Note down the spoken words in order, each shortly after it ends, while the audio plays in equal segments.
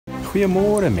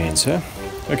Goeiemorgen mensen.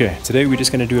 Okay, today we're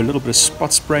just going to do a little bit of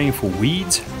spot spraying for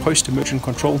weeds, post-emergent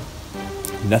control.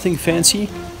 Nothing fancy,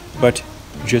 but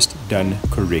just done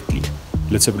correctly.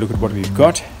 Let's have a look at what we've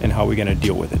got and how we're going to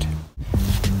deal with it.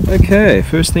 Okay,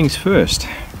 first things first.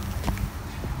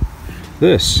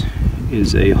 This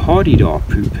is a hardy dog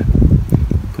poop.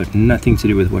 Got nothing to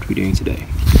do with what we're doing today.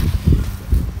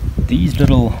 These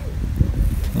little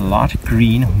light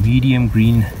green, medium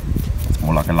green, it's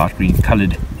more like a light green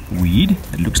colored weed.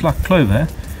 It looks like clover.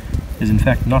 Is in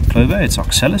fact not clover, it's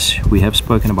Oxalis. We have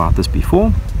spoken about this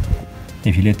before.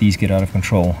 If you let these get out of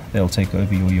control, they'll take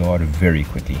over your yard very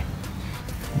quickly.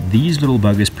 These little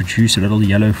buggers produce a little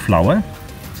yellow flower.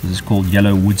 So this is called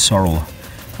yellow wood sorrel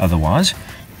otherwise.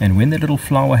 And when the little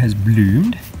flower has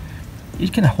bloomed,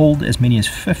 it can hold as many as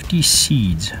 50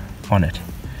 seeds on it.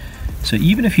 So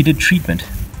even if you did treatment,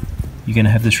 you're going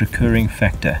to have this recurring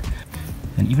factor.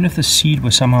 And even if the seed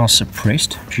was somehow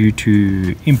suppressed due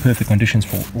to imperfect conditions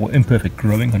or imperfect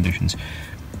growing conditions,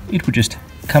 it would just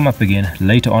come up again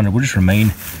later on. It will just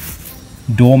remain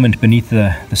dormant beneath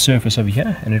the surface over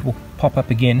here, and it will pop up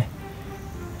again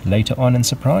later on and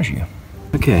surprise you.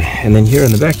 Okay, and then here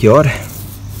in the backyard,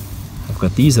 I've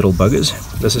got these little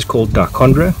buggers. This is called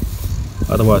Dichondra,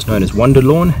 otherwise known as wonder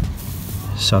lawn.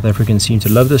 South Africans seem to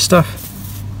love this stuff,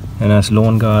 and us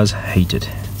lawn guys hate it.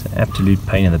 It's an absolute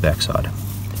pain in the backside.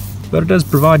 But it does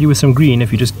provide you with some green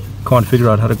if you just can't figure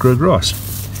out how to grow grass.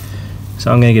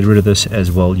 So I'm going to get rid of this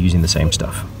as well using the same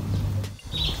stuff.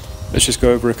 Let's just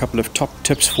go over a couple of top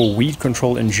tips for weed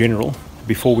control in general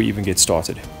before we even get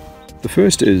started. The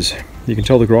first is, you can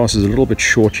tell the grass is a little bit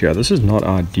short here. This is not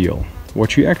ideal.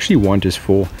 What you actually want is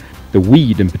for the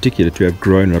weed in particular to have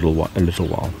grown a little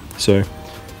while. So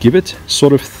give it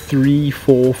sort of 3,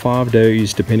 4, 5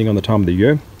 days depending on the time of the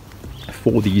year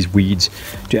for these weeds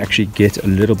to actually get a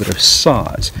little bit of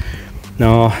size.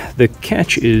 Now the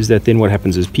catch is that then what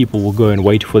happens is people will go and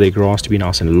wait for their grass to be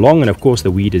nice and long, and of course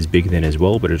the weed is big then as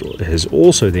well, but it has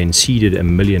also then seeded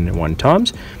 1,000,001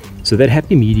 times. So that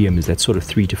happy medium is that sort of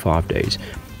 3 to 5 days,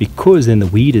 because then the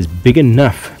weed is big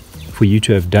enough for you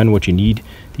to have done what you need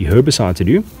the herbicide to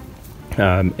do,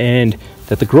 and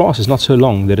that the grass is not so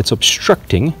long that it's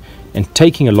obstructing and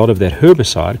taking a lot of that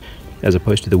herbicide as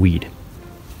opposed to the weed.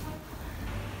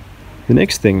 The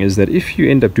next thing is that if you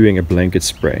end up doing a blanket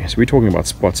spray, so we're talking about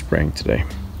spot spraying today,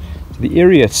 so the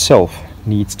area itself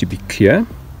needs to be clear.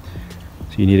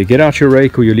 So you need to get out your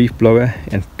rake or your leaf blower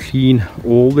and clean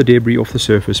all the debris off the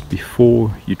surface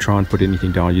before you try and put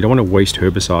anything down. You don't want to waste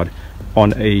herbicide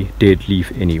on a dead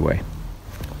leaf anyway.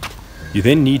 You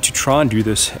then need to try and do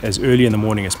this as early in the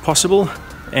morning as possible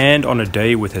and on a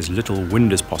day with as little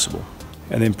wind as possible.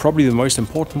 And then probably the most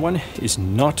important one is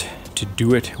not to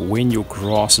do it when your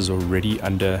grass is already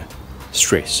under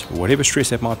stress. Whatever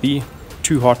stress that might be,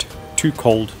 too hot, too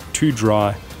cold, too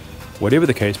dry, whatever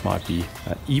the case might be,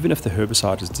 even if the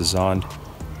herbicide is designed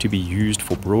to be used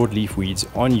for broadleaf weeds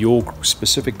on your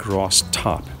specific grass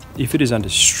type, if it is under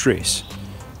stress,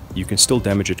 you can still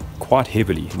damage it quite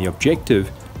heavily. And the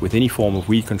objective with any form of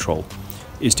weed control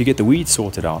is to get the weeds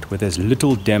sorted out with as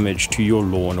little damage to your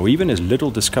lawn, or even as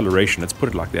little discoloration, let's put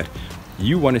it like that.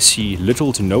 You want to see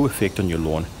little to no effect on your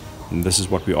lawn, and this is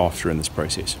what we're after in this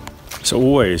process. So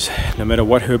always, no matter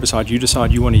what herbicide you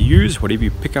decide you want to use, whatever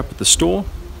you pick up at the store,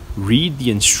 read the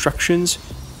instructions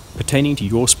pertaining to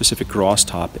your specific grass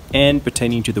type and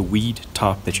pertaining to the weed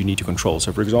type that you need to control.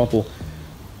 So for example,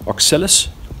 Oxalis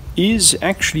is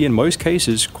actually in most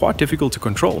cases quite difficult to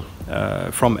control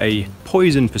from a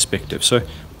poison perspective. So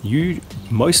you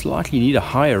most likely need a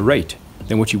higher rate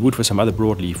than what you would for some other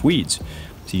broadleaf weeds.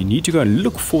 So you need to go and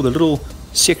look for the little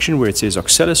section where it says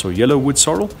Oxalis or yellow wood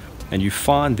sorrel, and you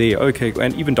find there, okay,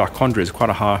 and even Dichondra is quite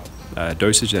a high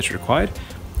dosage that's required.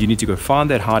 You need to go find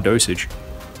that high dosage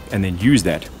and then use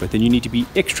that, but then you need to be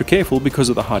extra careful because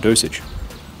of the high dosage.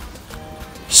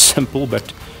 Simple,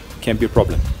 but can be a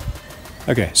problem.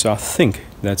 Okay, so I think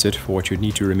that's it for what you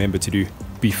need to remember to do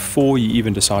before you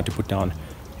even decide to put down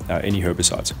any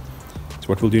herbicides. So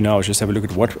what we'll do now is just have a look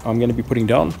at what I'm going to be putting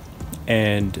down,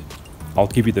 and I'll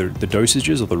give you the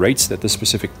dosages or the rates that this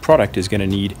specific product is going to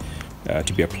need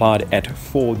to be applied at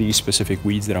for these specific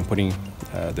weeds that I'm putting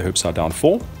the herbicide down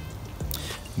for.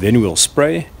 Then we'll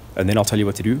spray, and then I'll tell you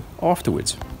what to do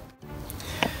afterwards.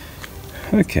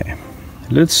 Okay,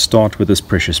 let's start with this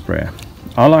pressure sprayer.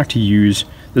 I like to use,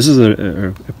 this is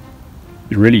a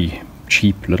really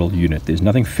cheap little unit. There's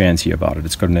nothing fancy about it.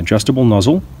 It's got an adjustable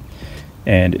nozzle,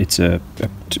 and it's a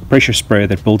pressure sprayer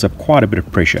that builds up quite a bit of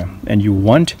pressure. And you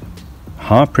want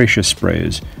high pressure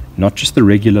sprayers, not just the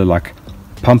regular like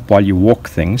pump while you walk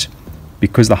things.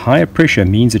 because the higher pressure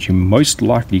means that you're most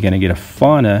likely going to get a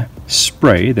finer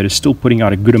spray that is still putting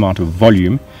out a good amount of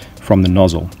volume from the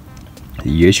nozzle.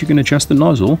 Yes, you can adjust the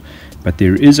nozzle, but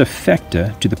there is a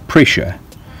factor to the pressure.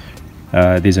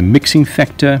 There's a mixing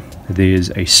factor, there's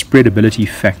a spreadability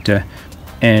factor,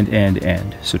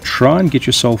 and. So try and get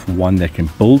yourself one that can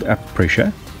build up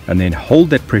pressure and then hold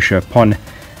that pressure upon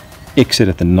exit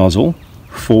at the nozzle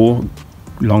for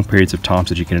long periods of time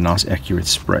so that you get a nice accurate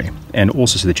spray, and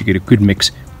also so that you get a good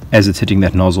mix as it's hitting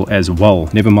that nozzle as well,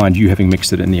 never mind you having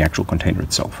mixed it in the actual container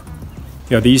itself.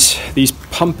 You know, these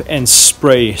pump and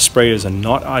spray sprayers are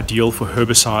not ideal for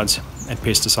herbicides and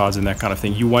pesticides and that kind of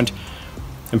thing. You want,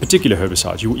 in particular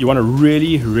herbicides, you want a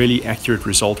really accurate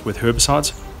result with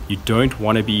herbicides. You don't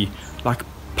want to be like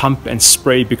pump and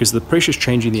spray because the pressure is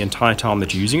changing the entire time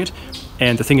that you're using it,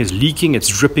 and the thing is leaking, it's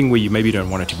dripping where you maybe don't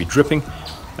want it to be dripping,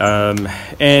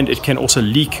 and it can also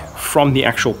leak from the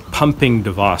actual pumping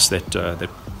device that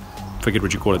forget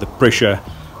what you call it, the pressure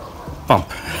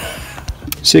pump.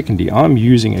 Secondly, I'm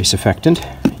using a surfactant.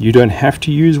 You don't have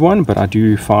to use one, but I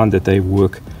do find that they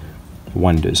work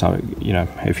wonders. You know,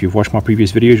 if you've watched my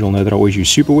previous videos, you'll know that I always use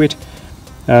Super Wet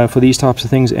for these types of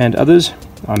things and others.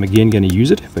 I'm again going to use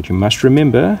it, but you must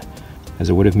remember, as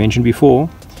I would have mentioned before,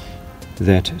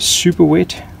 that Super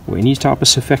Wet or any type of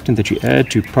surfactant that you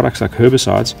add to products like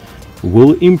herbicides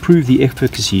will improve the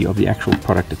efficacy of the actual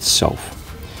product itself.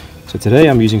 So today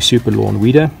I'm using Super Lawn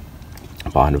Weeder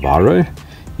by Enviro.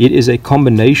 It is a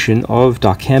combination of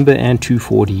dicamba and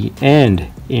 2,4-D and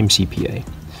MCPA.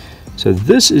 So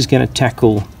this is going to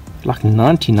tackle like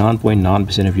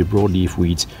 99.9% of your broadleaf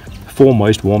weeds for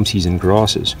most warm season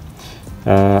grasses.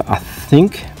 I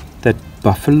think that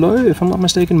buffalo, if I'm not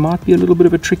mistaken, might be a little bit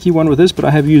of a tricky one with this, but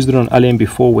I have used it on alum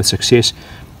before with success.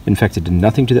 In fact, it did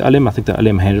nothing to the alum. I think the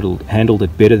alum handled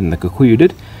it better than the Kikuyu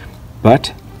did,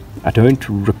 but I don't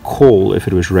recall if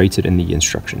it was rated in the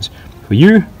instructions. For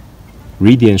you,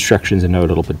 read the instructions and know a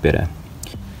little bit better.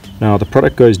 Now the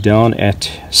product goes down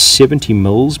at 70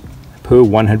 mils per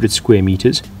 100 square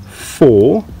meters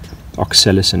for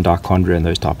Oxalis and Dichondra and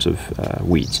those types of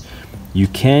weeds. You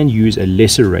can use a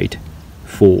lesser rate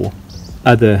for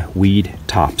other weed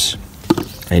types,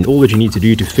 and all that you need to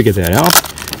do to figure that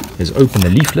out is open the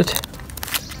leaflet,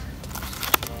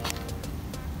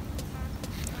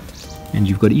 and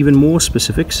you've got even more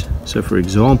specifics. So for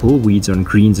example, weeds on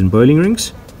greens and bowling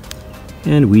rings,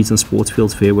 and weeds on sports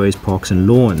fields, fairways, parks and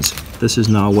lawns. This is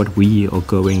now what we are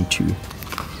going to.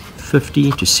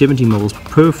 50 to 70 mils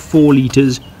per 4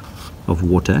 liters of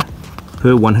water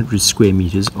per 100 square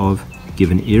meters of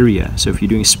given area. So if you're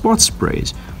doing spot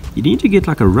sprays, you need to get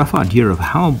like a rough idea of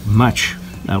how much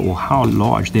or how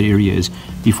large that area is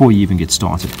before you even get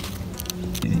started.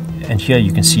 And here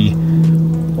you can see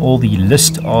all the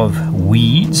list of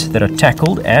weeds that are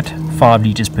tackled at 5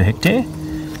 liters per hectare,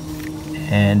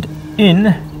 and in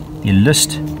the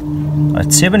list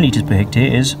at 7 liters per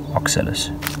hectare is Oxalis.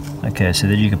 Okay, so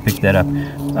that you can pick that up.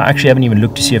 I actually haven't even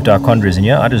looked to see if Dichondra is in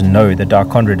here. I just know that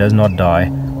Dichondra does not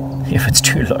die if it's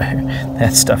too low.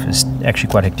 That stuff is actually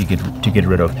quite hectic to get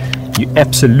rid of. You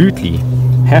absolutely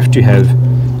have to have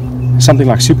something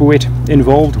like Super Wet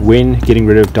involved when getting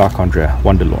rid of Dichondra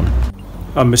Wonderlawn.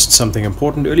 I missed something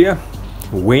important earlier.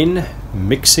 When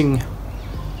mixing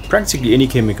practically any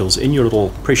chemicals in your little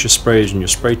pressure sprays and your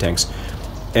spray tanks,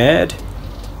 add,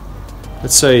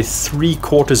 let's say,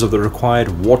 3/4 of the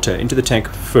required water into the tank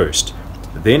first,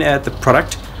 then add the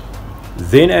product,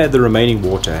 then add the remaining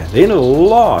water, then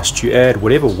last you add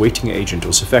whatever wetting agent or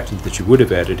surfactant that you would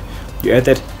have added. You add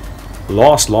that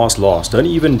last. Don't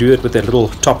even do it with that little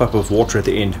top up of water at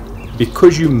the end,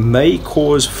 because you may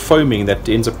cause foaming that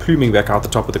ends up pluming back out the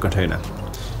top of the container.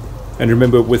 And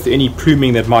remember, with any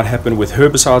pluming that might happen with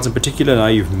herbicides in particular, now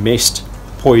you've messed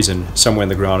poison somewhere in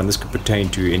the ground, and this could pertain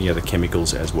to any other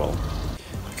chemicals as well.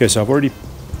 Okay, so I've already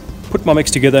put my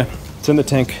mix together. It's in the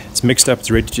tank, it's mixed up,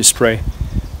 it's ready to spray.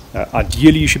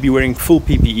 Ideally you should be wearing full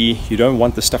PPE. You don't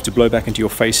want the stuff to blow back into your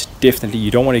face. Definitely you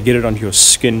don't want to get it onto your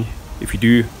skin. If you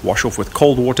do, wash off with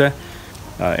cold water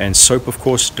and soap, of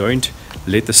course. Don't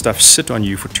let the stuff sit on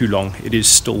you for too long. It is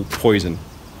still poison.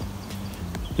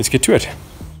 Let's get to it.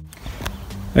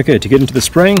 Okay, to get into the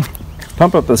spraying,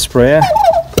 pump up the sprayer,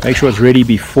 make sure it's ready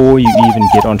before you even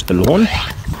get onto the lawn.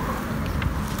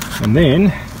 And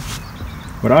then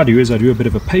what I do is I do a bit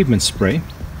of a pavement spray.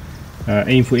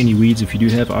 Aim for any weeds if you do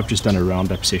have. I've just done a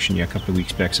roundup session here a couple of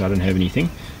weeks back, so I don't have anything,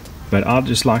 but I'd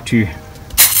just like to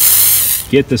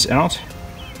get this out,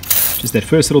 just that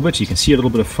first little bit. You can see a little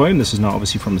bit of foam. This is now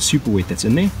obviously from the Super Wet that's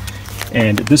in there,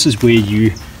 and this is where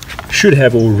you should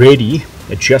have already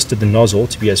adjusted the nozzle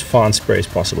to be as fine spray as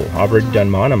possible. I've already done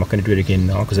mine. I'm not going to do it again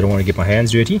now because I don't want to get my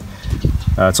hands dirty.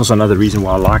 It's also another reason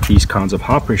why I like these kinds of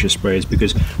high pressure sprays,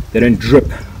 because they don't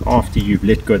drip after you've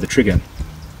let go of the trigger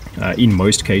in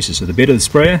most cases. So the better the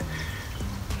sprayer,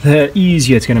 the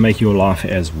easier it's going to make your life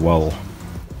as well.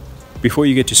 Before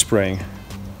you get to spraying,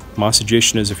 my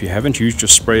suggestion is, if you haven't used your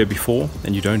sprayer before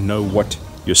and you don't know what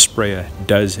your sprayer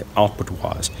does output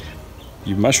wise,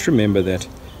 you must remember that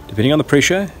depending on the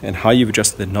pressure and how you've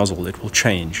adjusted the nozzle, it will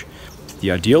change.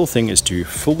 The ideal thing is to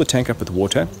fill the tank up with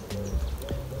water,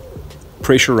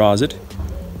 pressurize it,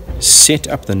 set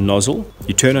up the nozzle,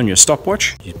 you turn on your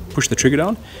stopwatch, you push the trigger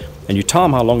down, and you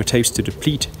time how long it takes to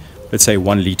deplete, let's say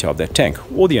 1 liter of that tank,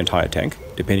 or the entire tank,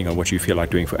 depending on what you feel like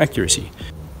doing for accuracy.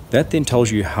 That then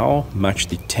tells you how much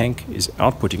the tank is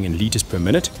outputting in liters per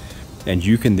minute, and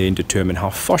you can then determine how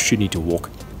fast you need to walk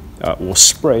or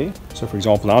spray. So for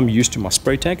example, I'm used to my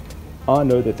spray tank. I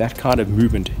know that that kind of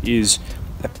movement is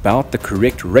about the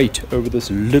correct rate over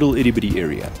this little itty bitty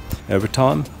area. Over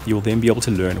time, you'll then be able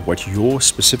to learn what your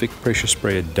specific pressure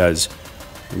sprayer does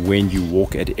when you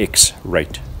walk at X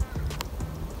rate.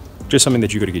 Just something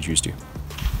that you've got to get used to.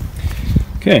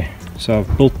 Okay, so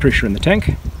I've built pressure in the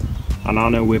tank. I now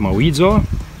know where my weeds are.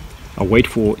 I wait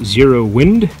for 0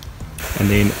 wind, and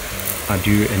then I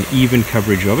do an even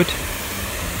coverage of it.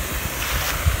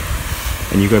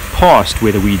 And you go past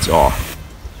where the weeds are.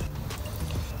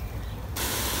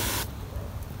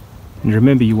 And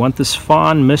remember, you want this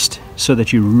fine mist so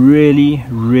that you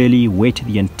really wet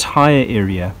the entire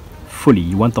area fully.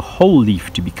 You want the whole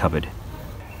leaf to be covered.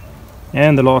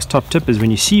 And the last top tip is,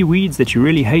 when you see weeds that you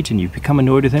really hate and you've become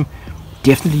annoyed with them,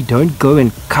 definitely don't go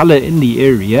and color in the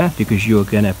area, because you're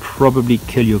gonna probably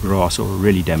kill your grass or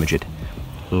really damage it,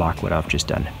 like what I've just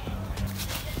done.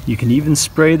 You can even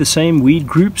spray the same weed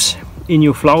groups in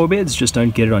your flower beds, just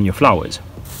don't get it on your flowers.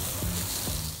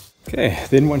 Okay,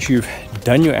 then once you've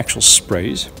done your actual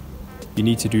sprays, you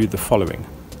need to do the following.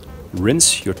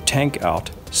 Rinse your tank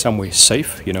out somewhere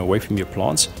safe, away from your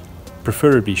plants,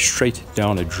 preferably straight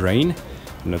down a drain.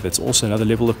 That's also another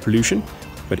level of pollution.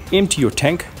 But empty your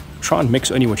tank, try and mix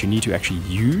only what you need to actually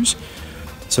use,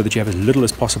 so that you have as little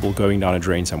as possible going down a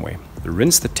drain somewhere.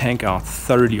 Rinse the tank out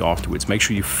thoroughly afterwards. Make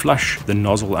sure you flush the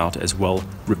nozzle out as well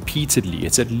repeatedly.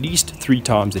 It's at least 3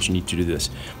 times that you need to do this.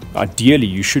 Ideally,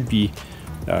 you should be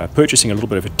purchasing a little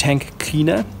bit of a tank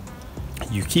cleaner.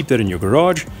 You keep that in your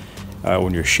garage or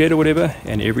in your shed or whatever,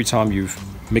 and every time you've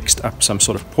mixed up some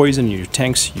sort of poison in your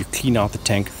tanks, you clean out the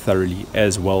tank thoroughly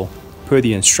as well, per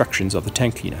the instructions of the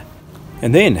tank cleaner.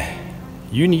 And then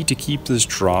you need to keep this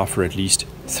dry for at least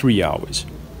 3 hours.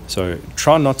 So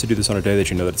try not to do this on a day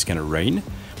that you know that it's going to rain.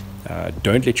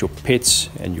 Don't let your pets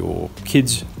and your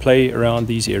kids play around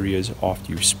these areas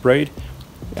after you've sprayed.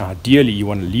 Ideally, you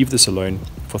want to leave this alone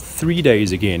for 3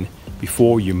 days again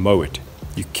before you mow it.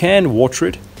 You can water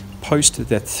it post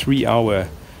that 3-hour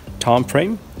time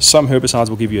frame. Some herbicides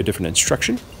will give you a different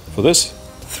instruction. For this,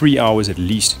 3 hours at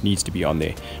least needs to be on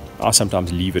there. I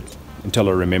sometimes leave it until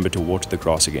I remember to water the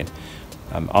grass again.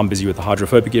 I'm busy with the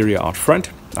hydrophobic area out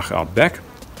front, out back,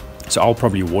 so I'll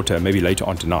probably water maybe later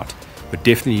on tonight, but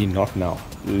definitely not now.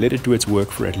 Let it do its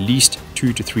work for at least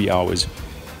 2 to 3 hours,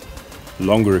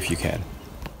 longer if you can.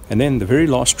 And then the very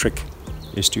last trick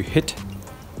is to hit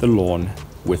the lawn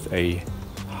with a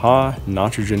high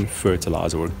nitrogen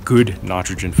fertilizer, or a good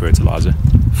nitrogen fertilizer,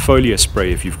 foliar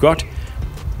spray if you've got,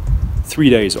 3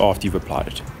 days after you've applied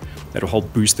it. That'll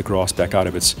help boost the grass back out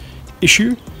of its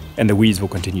issue, and the weeds will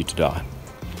continue to die.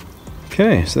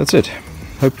 Okay, so that's it.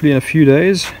 Hopefully in a few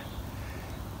days,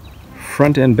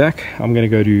 front and back, I'm going to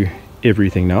go do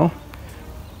everything now,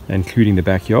 including the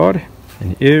backyard,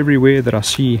 and everywhere that I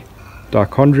see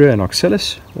Dichondra and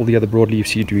Oxalis, all the other broadleaf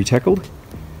seed to be tackled,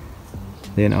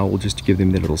 then I will just give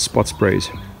them their little spot sprays,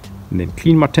 and then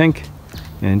clean my tank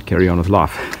and carry on with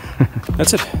life.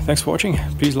 That's it. Thanks for watching.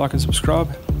 Please like and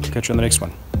subscribe. Catch you on the next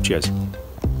one. Cheers.